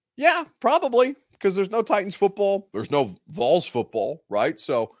 yeah, probably, because there's no Titans football, there's no Vols football, right?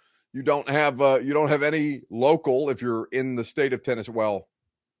 So you don't have any local if you're in the state of Tennessee. Well,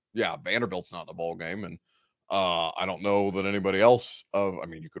 yeah, Vanderbilt's not in the bowl game, and I don't know that anybody else.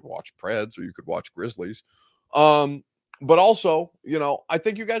 You could watch Preds or you could watch Grizzlies, but also, I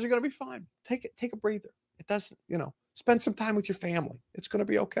think you guys are going to be fine. Take a breather. It doesn't, spend some time with your family. It's going to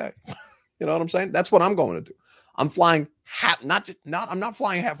be okay. You know what I'm saying? That's what I'm going to do. I'm flying I'm not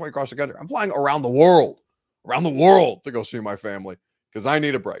flying halfway across the country. I'm flying around the world to go see my family because I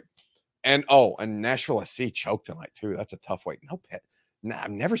need a break. And Nashville SC choked tonight too. That's a tough way.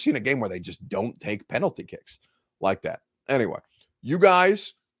 I've never seen a game where they just don't take penalty kicks like that. Anyway, you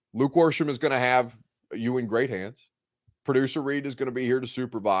guys, Luke Worsham is going to have you in great hands. Producer Reed is going to be here to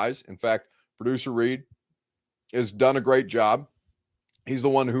supervise. In fact, Producer Reed has done a great job He's the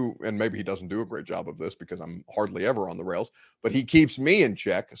one who, and maybe he doesn't do a great job of this because I'm hardly ever on the rails, but he keeps me in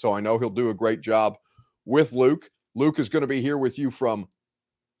check. So I know he'll do a great job with Luke. Luke is going to be here with you from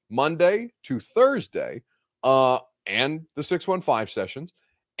Monday to Thursday, and the 615 sessions.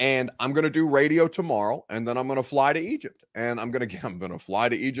 And I'm going to do radio tomorrow, and then I'm going to fly to Egypt. And I'm going to fly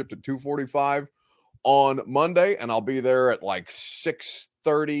to Egypt at 2:45 on Monday, and I'll be there at like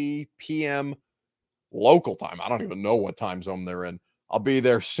 6:30 p.m. local time. I don't even know what time zone they're in. I'll be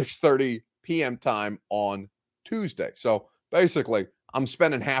there 6:30 p.m. time on Tuesday. So basically, I'm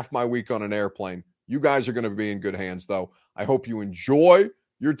spending half my week on an airplane. You guys are going to be in good hands, though. I hope you enjoy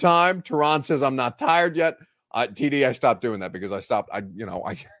your time. Tehran says I'm not tired yet. TD, I stopped doing that because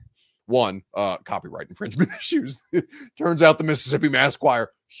copyright infringement issues. Turns out the Mississippi Mass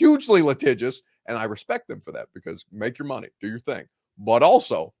Choir, hugely litigious, and I respect them for that because make your money, do your thing. But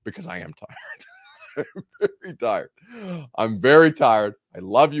also because I am tired. I'm very tired. I'm very tired. I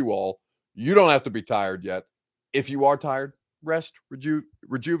love you all. You don't have to be tired yet. If you are tired, rest,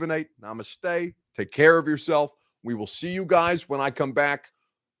 rejuvenate. Namaste. Take care of yourself. We will see you guys when I come back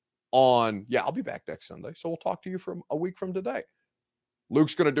I'll be back next Sunday. So we'll talk to you from a week from today.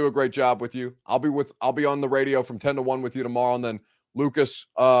 Luke's going to do a great job with you. I'll be on the radio from 10 to 1 with you tomorrow. And then Lucas,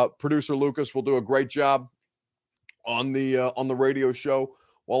 producer Lucas, will do a great job on the radio show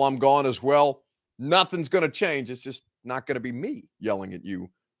while I'm gone as well. Nothing's going to change. It's just not going to be me yelling at you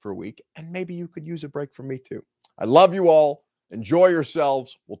for a week. And maybe you could use a break from me too. I love you all. Enjoy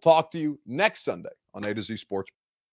yourselves. We'll talk to you next Sunday on A to Z Sports.